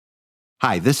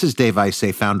Hi, this is Dave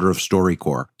Isay, founder of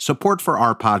StoryCorps. Support for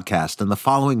our podcast and the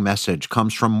following message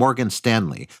comes from Morgan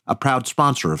Stanley, a proud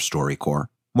sponsor of StoryCorps.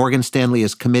 Morgan Stanley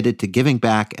is committed to giving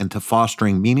back and to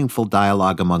fostering meaningful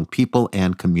dialogue among people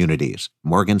and communities.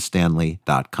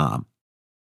 morganstanley.com.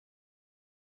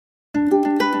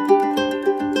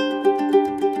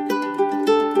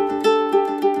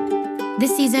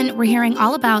 This season, we're hearing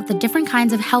all about the different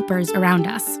kinds of helpers around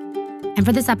us. And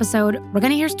for this episode, we're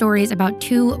going to hear stories about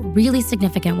two really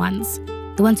significant ones.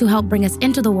 The ones who help bring us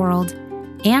into the world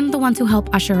and the ones who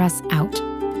help usher us out.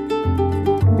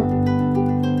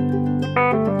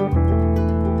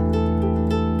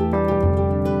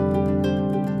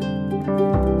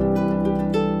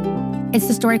 It's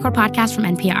the StoryCorps podcast from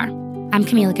NPR. I'm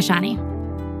Camila Kashani.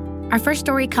 Our first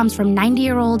story comes from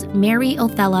 90-year-old Mary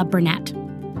Othella Burnett.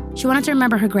 She wanted to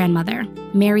remember her grandmother,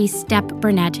 Mary Stepp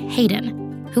Burnett Hayden,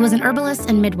 who was an herbalist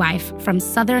and midwife from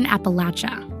southern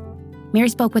Appalachia. Mary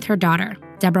spoke with her daughter,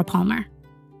 Deborah Palmer.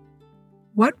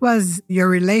 What was your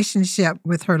relationship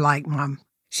with her like, Mom?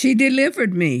 She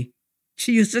delivered me.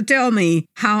 She used to tell me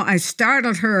how I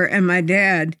startled her and my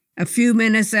dad a few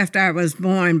minutes after I was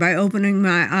born by opening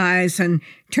my eyes and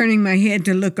turning my head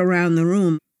to look around the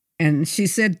room. And she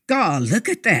said, "God, look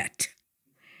at that."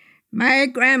 My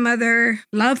grandmother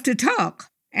loved to talk,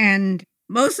 and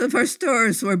most of her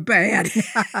stories were bad.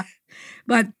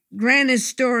 But Granny's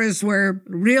stories were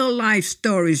real-life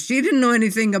stories. She didn't know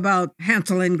anything about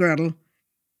Hansel and Gretel.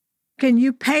 Can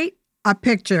you paint a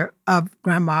picture of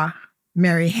Grandma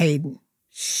Mary Hayden?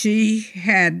 She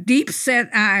had deep-set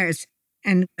eyes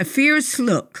and a fierce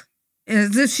look,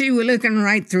 as if she were looking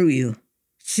right through you.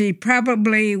 She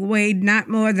probably weighed not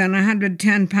more than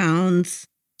 110 pounds.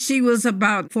 She was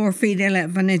about 4 feet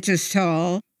 11 inches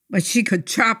tall. But she could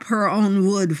chop her own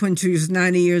wood when she was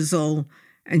 90 years old,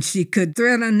 and she could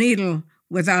thread a needle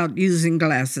without using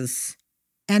glasses.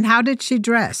 And how did she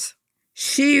dress?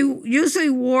 She usually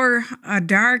wore a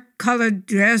dark-colored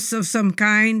dress of some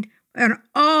kind and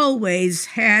always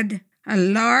had a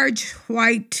large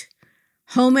white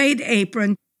homemade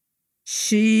apron.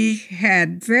 She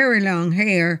had very long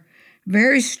hair,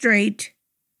 very straight,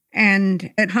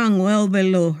 and it hung well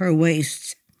below her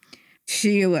waist.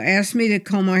 She asked me to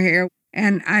comb her hair,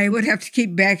 and I would have to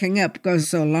keep backing up because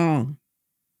it's so long.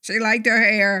 She liked her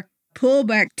hair pulled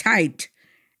back tight,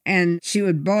 and she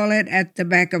would ball it at the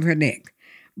back of her neck.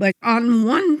 But on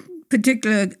one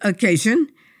particular occasion,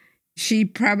 she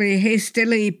probably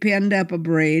hastily pinned up a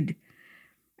braid,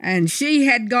 and she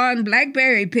had gone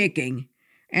blackberry picking,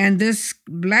 and this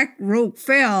black rope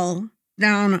fell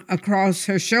down across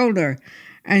her shoulder,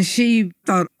 and she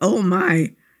thought, "Oh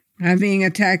my, I'm being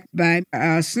attacked by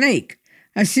a snake."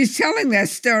 And she's telling that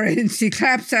story, and she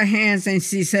claps her hands, and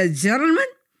she says, "Gentlemen,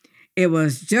 it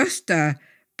was just a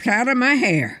plait of my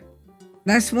hair."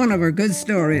 That's one of her good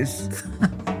stories.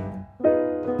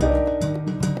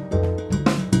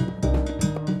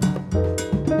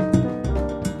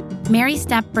 Mary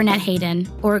Stepp Burnett Hayden,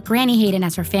 or Granny Hayden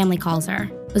as her family calls her,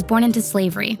 was born into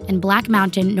slavery in Black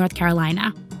Mountain, North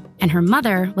Carolina, and her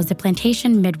mother was a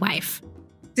plantation midwife.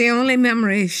 The only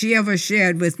memory she ever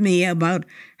shared with me about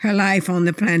her life on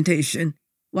the plantation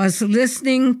was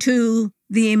listening to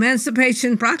the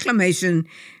Emancipation Proclamation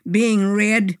being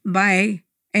read by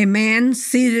a man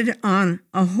seated on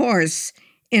a horse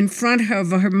in front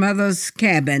of her mother's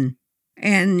cabin.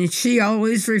 And she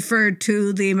always referred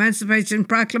to the Emancipation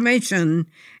Proclamation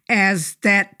as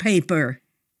that paper.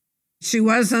 She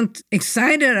wasn't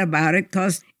excited about it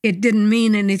because it didn't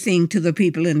mean anything to the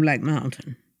people in Black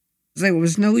Mountain. There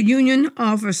was no Union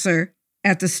officer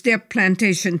at the Stepp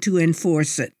plantation to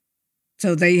enforce it.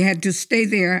 So they had to stay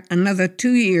there another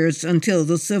 2 years until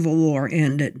the Civil War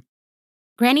ended.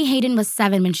 Granny Hayden was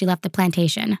 7 when she left the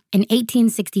plantation in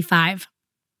 1865.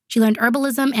 She learned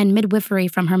herbalism and midwifery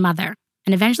from her mother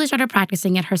and eventually started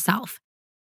practicing it herself.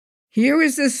 Here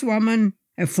is this woman,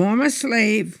 a former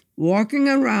slave, walking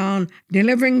around,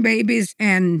 delivering babies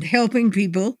and helping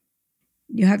people.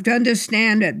 You have to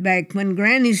understand that back when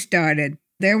Granny started,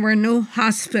 there were no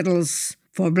hospitals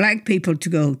for Black people to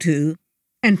go to,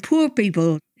 and poor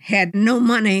people had no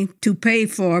money to pay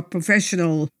for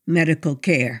professional medical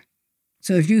care.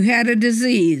 So if you had a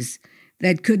disease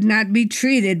that could not be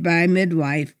treated by a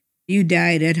midwife, you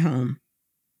died at home.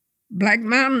 Black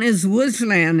Mountain is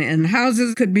woodsland, and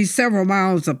houses could be several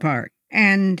miles apart,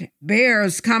 and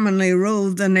bears commonly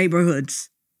roved the neighborhoods.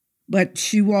 But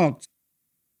she walked.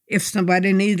 If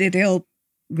somebody needed help,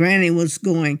 Granny was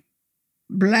going.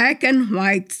 Black and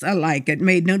whites alike, it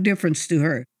made no difference to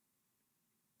her.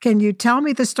 Can you tell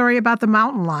me the story about the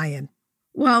mountain lion?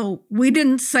 Well, we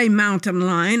didn't say mountain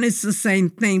lion. It's the same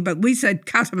thing, but we said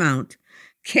catamount,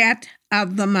 cat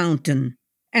of the mountain.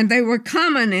 And they were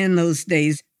common in those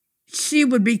days. She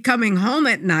would be coming home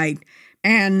at night,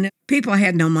 and people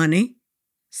had no money.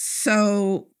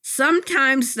 So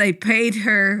sometimes they paid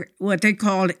her what they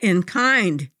called in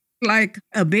kind, like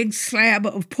a big slab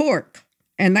of pork,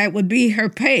 and that would be her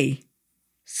pay.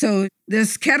 So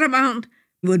this catamount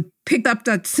would pick up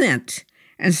that scent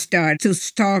and start to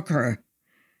stalk her.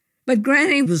 But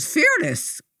Granny was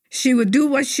fearless. She would do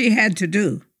what she had to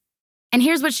do. And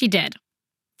here's what she did.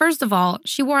 First of all,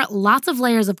 she wore lots of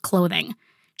layers of clothing.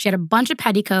 She had a bunch of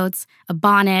petticoats, a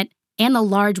bonnet, and the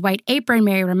large white apron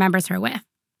Mary remembers her with.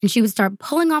 And she would start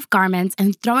pulling off garments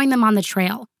and throwing them on the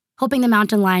trail, hoping the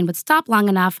mountain lion would stop long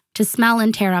enough to smell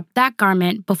and tear up that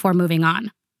garment before moving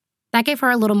on. That gave her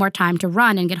a little more time to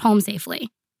run and get home safely.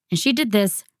 And she did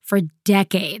this for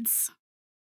decades.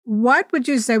 What would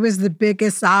you say was the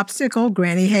biggest obstacle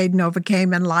Granny Hayden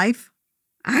overcame in life?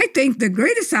 I think the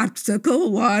greatest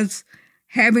obstacle was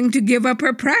having to give up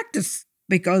her practice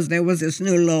because there was this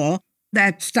new law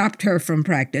that stopped her from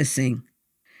practicing.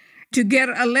 To get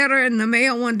a letter in the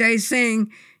mail one day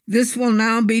saying, this will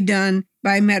now be done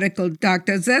by medical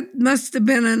doctors, that must have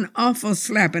been an awful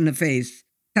slap in the face.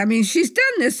 I mean, she's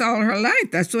done this all her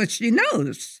life. That's what she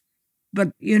knows.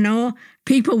 But,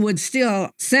 people would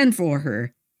still send for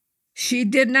her. She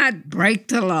did not break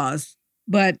the laws.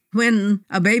 But when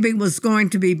a baby was going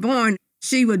to be born,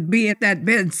 she would be at that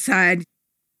bedside.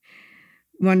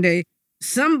 One day,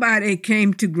 somebody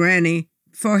came to Granny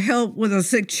for help with a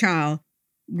sick child.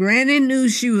 Granny knew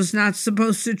she was not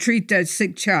supposed to treat that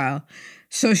sick child.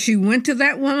 So she went to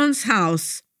that woman's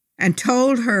house and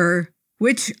told her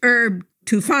which herb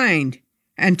to find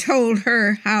and told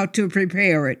her how to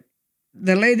prepare it.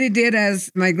 The lady did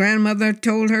as my grandmother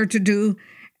told her to do,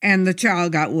 and the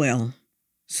child got well.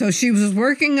 So she was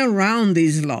working around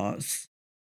these laws.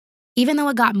 Even though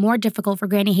it got more difficult for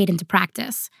Granny Hayden to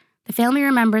practice, the family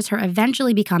remembers her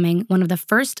eventually becoming one of the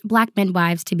first Black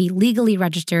midwives to be legally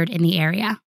registered in the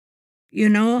area. She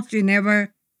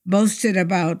never boasted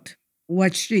about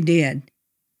what she did.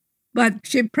 But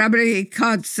she probably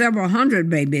caught several hundred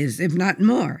babies, if not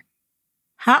more.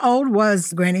 How old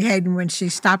was Granny Hayden when she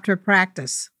stopped her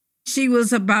practice? She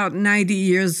was about 90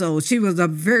 years old. She was a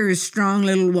very strong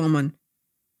little woman.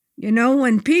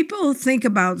 When people think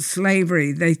about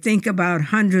slavery, they think about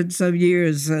hundreds of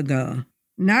years ago,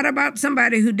 not about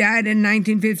somebody who died in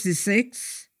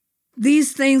 1956.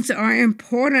 These things are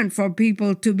important for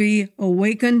people to be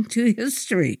awakened to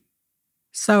history.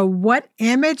 So what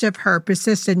image of her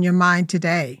persists in your mind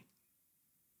today?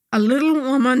 A little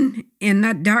woman in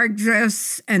that dark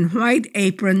dress and white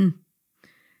apron,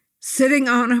 sitting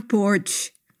on a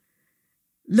porch,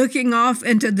 looking off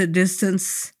into the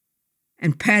distance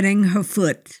and patting her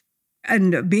foot.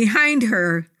 And behind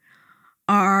her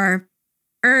are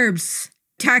herbs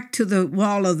tacked to the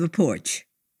wall of the porch.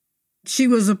 She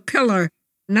was a pillar,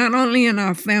 not only in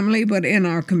our family, but in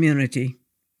our community.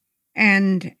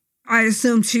 And I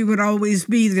assumed she would always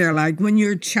be there, like when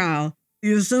you're a child,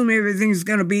 you assume everything's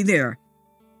going to be there.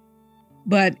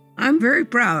 But I'm very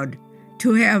proud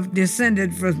to have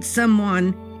descended from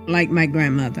someone like my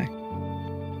grandmother.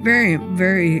 Very,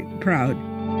 very proud.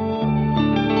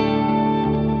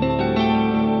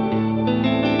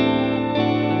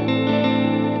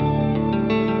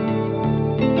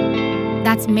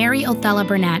 That's Mary Othella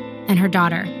Burnett and her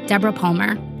daughter, Deborah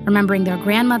Palmer, remembering their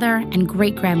grandmother and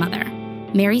great-grandmother,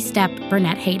 Mary Stepp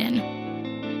Burnett Hayden.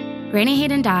 Granny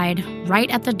Hayden died right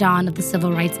at the dawn of the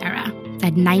Civil Rights era,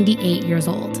 at 98 years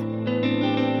old.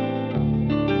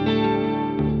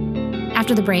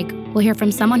 After the break, we'll hear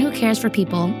from someone who cares for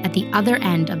people at the other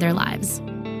end of their lives.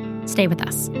 Stay with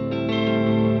us.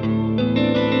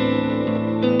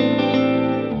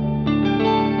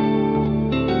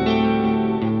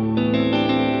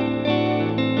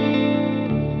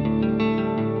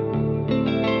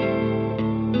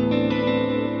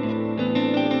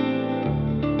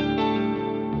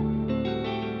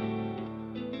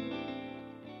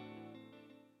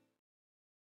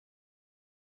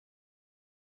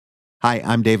 Hi,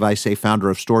 I'm Dave Isay, founder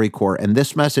of StoryCorps, and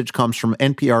this message comes from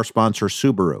NPR sponsor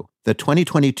Subaru. The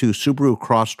 2022 Subaru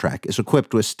Crosstrek is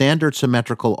equipped with standard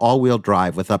symmetrical all-wheel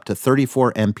drive with up to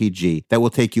 34 mpg that will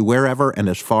take you wherever and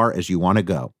as far as you want to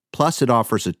go. Plus, it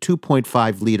offers a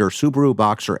 2.5-liter Subaru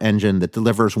Boxer engine that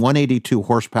delivers 182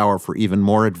 horsepower for even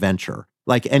more adventure.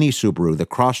 Like any Subaru, the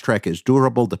Crosstrek is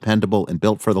durable, dependable, and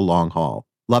built for the long haul.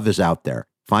 Love is out there.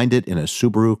 Find it in a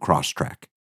Subaru Crosstrek.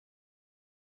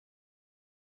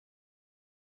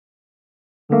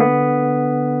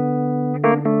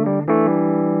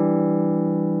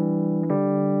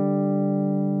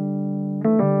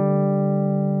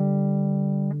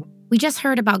 We just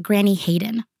heard about Granny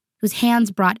Hayden, whose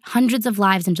hands brought hundreds of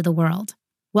lives into the world,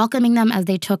 welcoming them as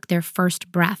they took their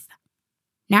first breath.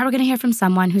 Now we're going to hear from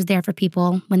someone who's there for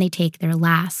people when they take their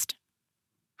last.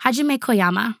 Hajime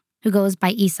Koyama, who goes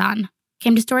by Isan,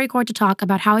 came to StoryCorps to talk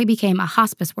about how he became a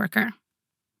hospice worker.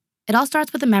 It all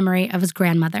starts with a memory of his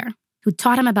grandmother, who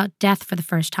taught him about death for the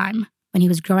first time when he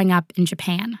was growing up in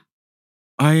Japan.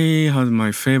 I had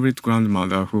my favorite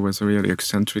grandmother who was a really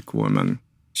eccentric woman.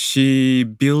 She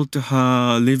built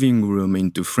her living room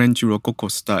into French Rococo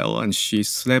style, and she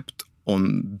slept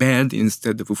on bed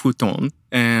instead of futon.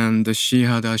 And she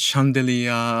had a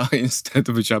chandelier instead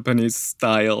of Japanese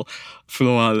style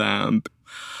floor lamp.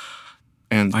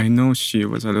 And I know she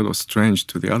was a little strange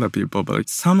to the other people, but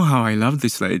somehow I loved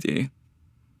this lady.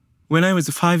 When I was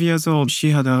 5 years old,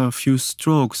 she had a few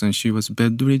strokes and she was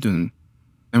bedridden.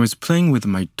 I was playing with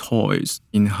my toys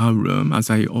in her room, as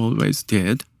I always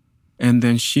did. And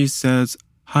then she says,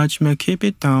 "Hajime, keep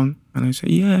it down." And I said,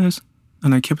 "Yes."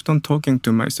 And I kept on talking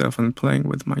to myself and playing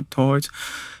with my toys.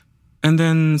 And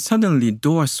then suddenly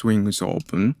door swings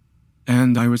open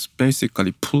and I was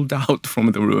basically pulled out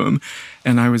from the room.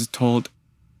 And I was told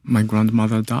my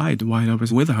grandmother died while I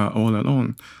was with her all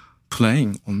alone,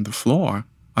 playing on the floor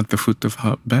at the foot of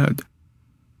her bed.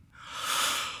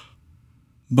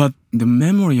 But the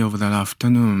memory of that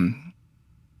afternoon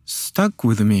stuck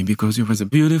with me because it was a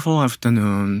beautiful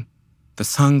afternoon. The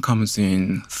sun comes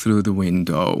in through the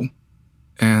window,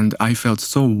 and I felt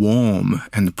so warm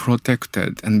and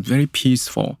protected and very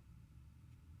peaceful.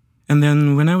 And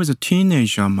then when I was a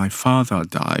teenager, my father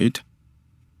died.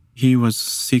 He was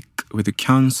sick with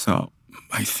cancer.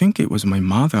 I think it was my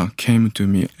mother came to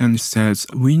me and says,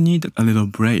 "We need a little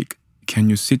break. Can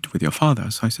you sit with your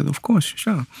father?" So I said, "Of course,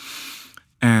 sure."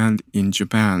 And in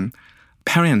Japan,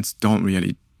 parents don't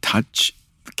really touch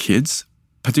kids,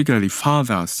 particularly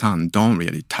father, son, don't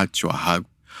really touch or hug.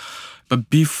 But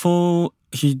before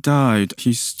he died,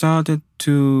 he started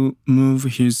to move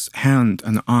his hand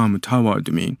and arm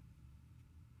toward me.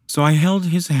 So I held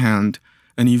his hand,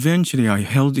 and eventually I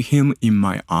held him in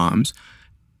my arms.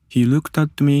 He looked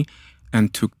at me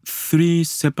and took 3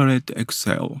 separate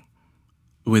exhales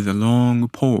with a long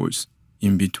pause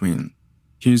in between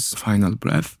his final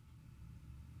breath.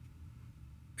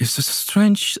 It's a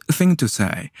strange thing to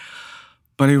say,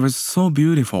 but it was so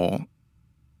beautiful.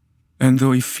 And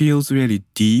though it feels really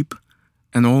deep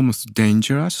and almost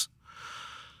dangerous,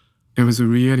 it was a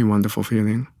really wonderful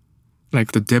feeling,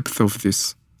 like the depth of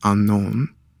this unknown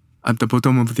at the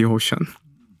bottom of the ocean.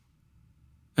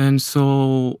 And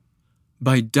so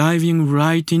by diving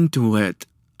right into it,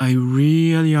 I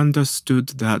really understood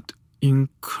that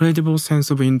incredible sense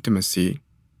of intimacy.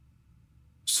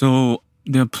 So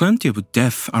there are plenty of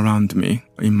death around me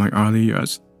in my early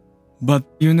years. But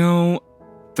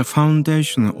the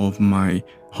foundation of my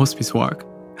hospice work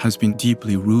has been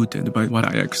deeply rooted by what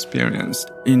I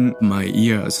experienced in my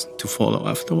years to follow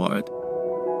afterward.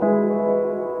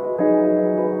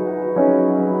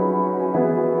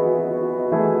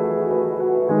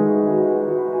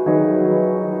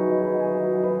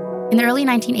 In the early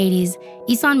 1980s,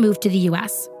 Isan moved to the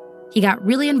US. He got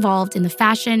really involved in the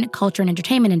fashion, culture, and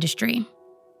entertainment industry.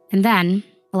 And then,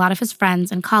 a lot of his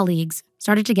friends and colleagues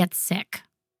started to get sick.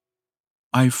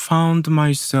 I found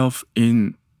myself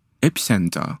in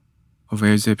epicenter of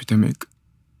AIDS epidemic.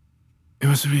 It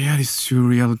was a really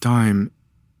surreal time.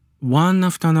 One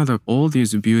after another, all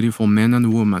these beautiful men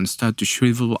and women started to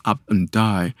shrivel up and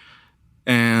die.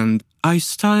 And I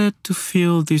started to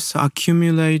feel this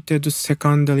accumulated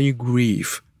secondary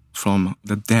grief from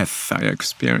the death I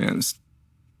experienced.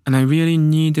 And I really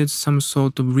needed some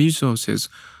sort of resources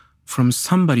from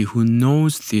somebody who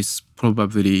knows this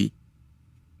probably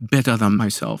better than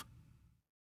myself.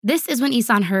 This is when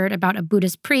Isan heard about a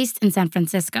Buddhist priest in San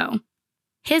Francisco.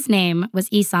 His name was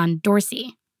Isan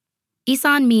Dorsey.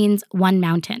 Isan means one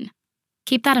mountain.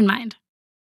 Keep that in mind.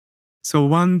 So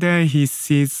one day he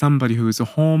sees somebody who is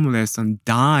homeless and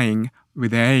dying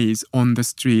with AIDS on the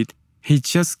street. He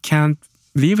just can't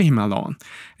leave him alone.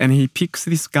 And he picks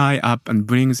this guy up and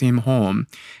brings him home.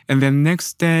 And then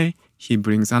next day, he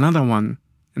brings another one,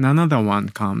 and another one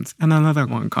comes, and another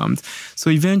one comes.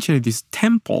 So eventually this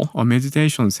temple or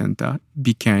meditation center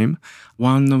became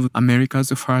one of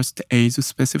America's first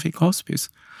AIDS-specific hospice.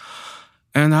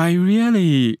 And I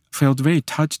really felt very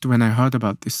touched when I heard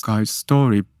about this guy's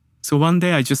story. So one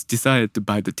day I just decided to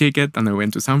buy the ticket and I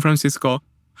went to San Francisco.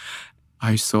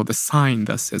 I saw the sign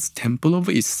that says Temple of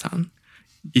Isan,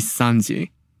 Isanji.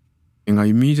 And I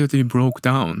immediately broke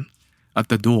down at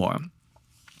the door.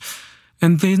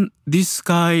 And then this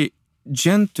guy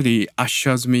gently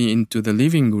ushers me into the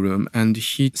living room and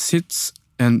he sits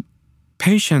and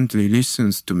patiently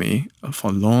listens to me for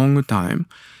a long time.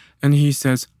 And he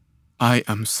says, I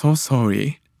am so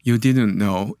sorry. You didn't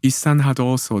know. Isan had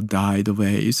also died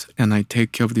ways, and I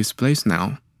take care of this place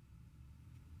now.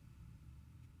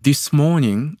 This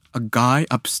morning, a guy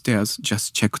upstairs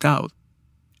just checked out.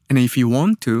 And if you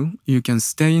want to, you can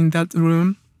stay in that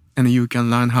room and you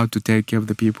can learn how to take care of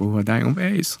the people who are dying of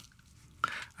AIDS.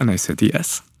 And I said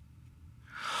yes.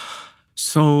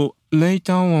 So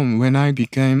later on, when I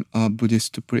became a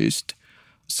Buddhist priest,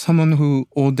 someone who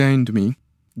ordained me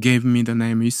gave me the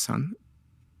name Isan.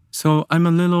 So I'm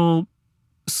a little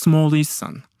small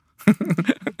Isan.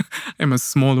 I'm a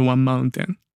small one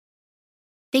mountain.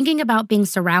 Thinking about being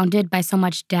surrounded by so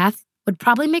much death would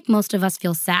probably make most of us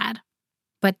feel sad.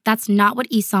 But that's not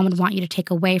what Isan would want you to take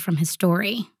away from his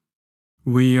story.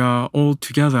 We are all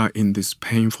together in this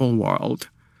painful world.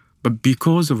 But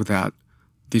because of that,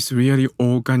 this really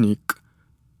organic,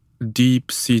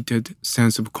 deep-seated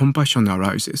sense of compassion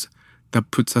arises that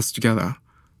puts us together.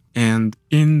 And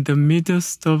in the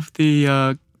midst of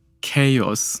the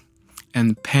chaos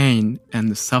and pain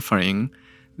and suffering,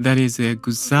 that is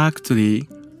exactly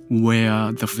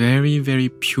where the very, very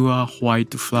pure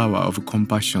white flower of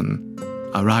compassion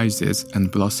arises and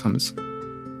blossoms.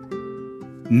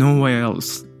 Nowhere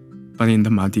else but in the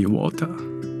muddy water.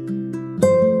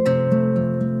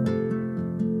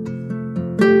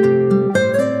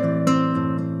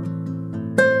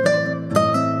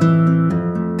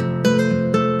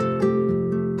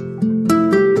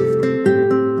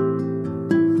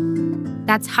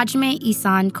 That's Hajime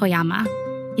Isan Koyama.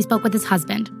 He spoke with his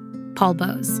husband, Paul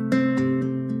Bowes.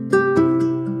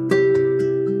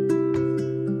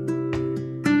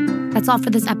 That's all for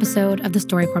this episode of the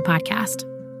StoryCorps podcast.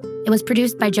 It was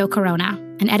produced by Joe Corona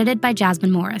and edited by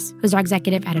Jasmine Morris, who's our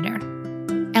executive editor.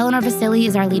 Eleanor Vasily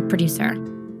is our lead producer.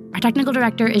 Our technical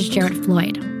director is Jarrett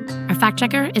Floyd. Our fact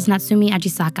checker is Natsumi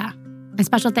Ajisaka. And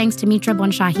special thanks to Mitra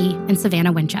Bonshahi and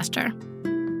Savannah Winchester.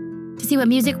 To see what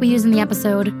music we use in the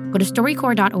episode, go to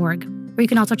storycorps.org, where you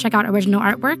can also check out original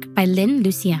artwork by Lynn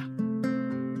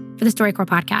Lucien. For the StoryCorps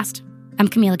podcast, I'm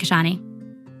Camila Kashani.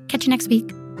 Catch you next week.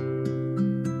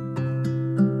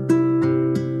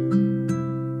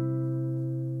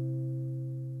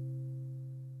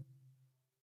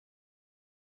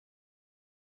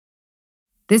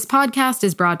 This podcast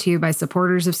is brought to you by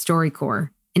supporters of StoryCorps,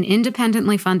 an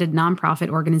independently funded nonprofit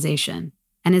organization,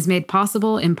 and is made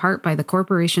possible in part by the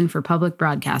Corporation for Public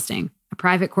Broadcasting, a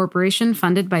private corporation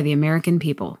funded by the American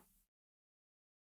people.